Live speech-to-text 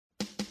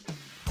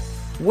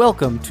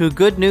Welcome to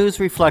Good News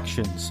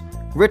Reflections,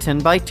 written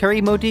by Terry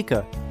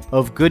Modica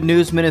of Good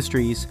News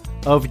Ministries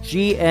of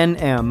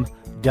GNM.org.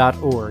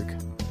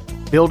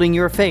 Building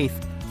your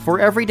faith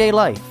for everyday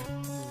life,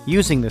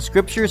 using the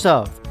scriptures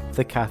of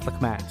the Catholic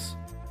Mass.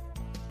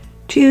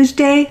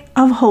 Tuesday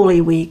of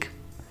Holy Week.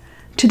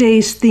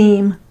 Today's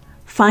theme,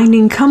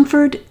 finding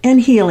comfort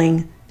and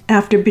healing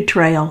after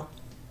betrayal.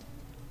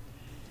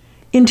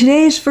 In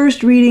today's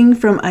first reading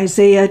from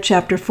Isaiah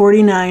chapter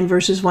 49,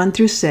 verses 1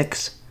 through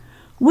 6,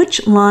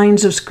 which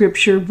lines of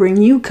Scripture bring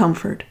you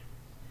comfort?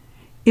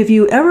 If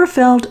you ever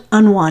felt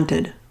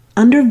unwanted,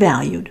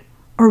 undervalued,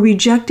 or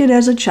rejected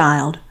as a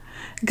child,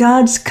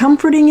 God's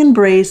comforting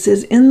embrace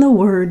is in the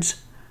words,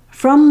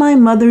 "From my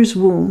mother's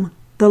womb,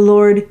 the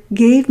Lord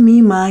gave me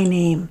my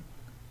name."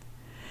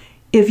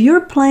 If your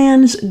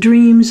plans,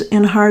 dreams,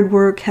 and hard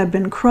work have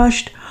been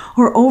crushed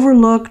or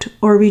overlooked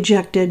or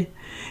rejected,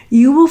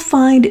 you will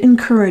find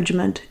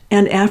encouragement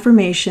and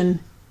affirmation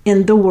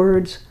in the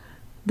words,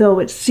 "Though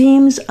it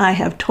seems I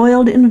have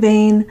toiled in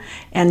vain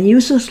and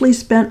uselessly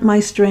spent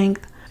my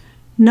strength,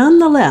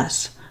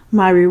 nonetheless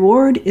my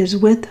reward is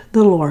with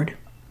the Lord."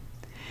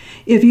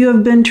 If you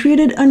have been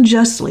treated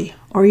unjustly,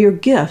 or your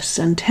gifts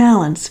and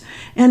talents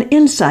and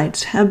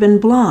insights have been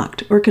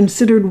blocked or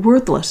considered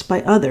worthless by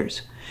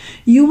others,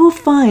 you will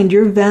find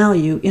your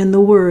value in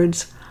the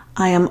words,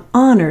 "I am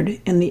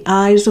honored in the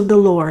eyes of the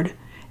Lord,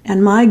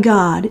 and my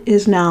God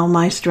is now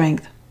my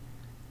strength."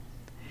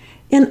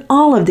 In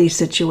all of these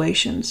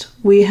situations,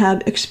 we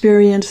have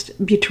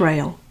experienced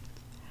betrayal.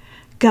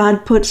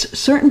 God puts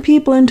certain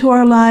people into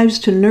our lives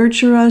to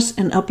nurture us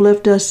and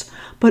uplift us,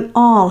 but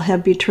all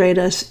have betrayed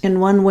us in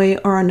one way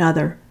or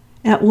another,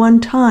 at one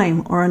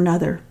time or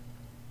another.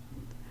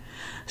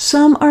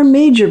 Some are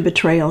major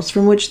betrayals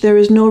from which there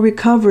is no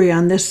recovery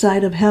on this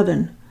side of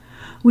heaven.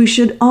 We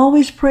should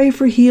always pray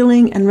for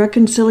healing and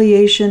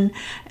reconciliation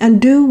and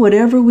do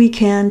whatever we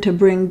can to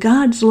bring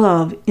God's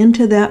love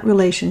into that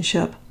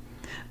relationship.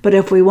 But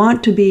if we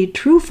want to be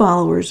true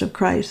followers of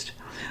Christ,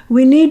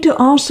 we need to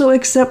also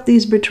accept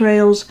these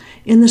betrayals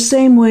in the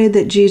same way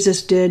that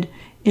Jesus did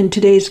in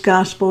today's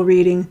gospel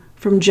reading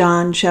from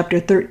John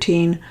chapter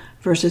 13,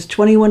 verses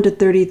 21 to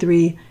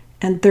 33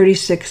 and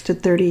 36 to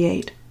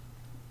 38.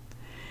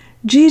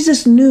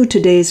 Jesus knew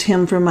today's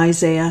hymn from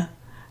Isaiah.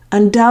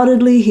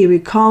 Undoubtedly, he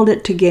recalled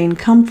it to gain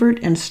comfort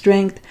and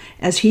strength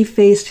as he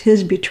faced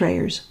his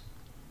betrayers.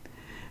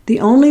 The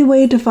only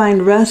way to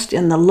find rest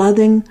in the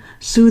loving,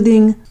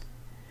 soothing,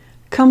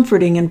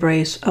 comforting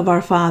embrace of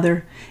our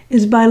Father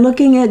is by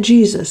looking at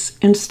Jesus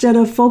instead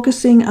of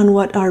focusing on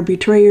what our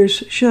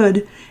betrayers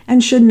should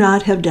and should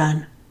not have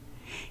done.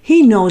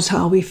 He knows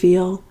how we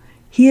feel.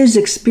 He is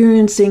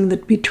experiencing the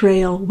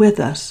betrayal with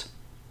us.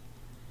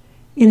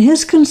 In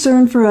his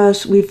concern for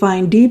us, we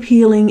find deep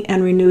healing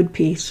and renewed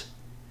peace.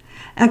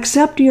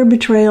 Accept your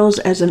betrayals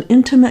as an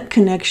intimate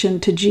connection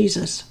to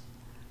Jesus.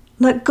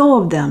 Let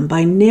go of them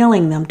by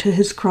nailing them to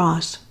his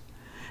cross.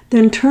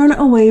 Then turn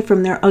away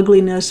from their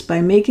ugliness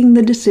by making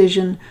the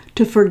decision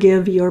to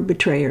forgive your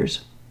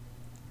betrayers.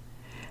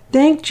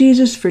 Thank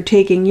Jesus for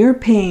taking your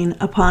pain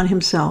upon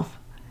himself.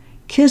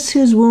 Kiss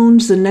his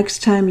wounds the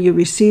next time you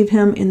receive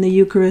him in the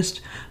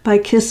Eucharist by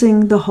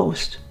kissing the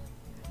host.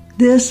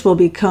 This will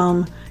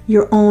become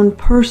your own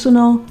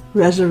personal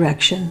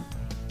resurrection.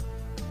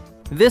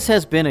 This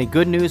has been a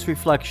Good News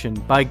Reflection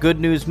by Good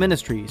News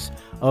Ministries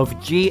of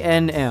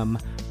GNM.org.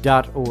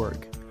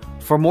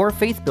 For more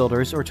faith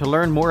builders or to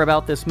learn more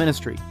about this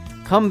ministry,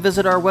 come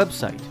visit our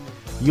website.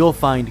 You'll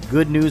find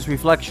Good News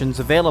Reflections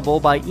available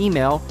by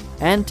email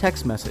and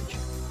text message,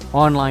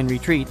 online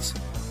retreats,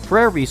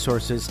 prayer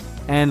resources,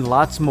 and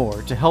lots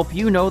more to help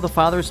you know the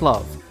Father's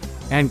love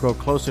and grow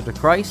closer to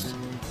Christ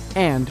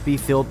and be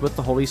filled with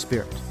the Holy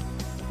Spirit.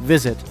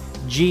 Visit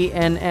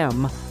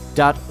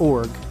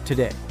GNM.org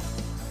today.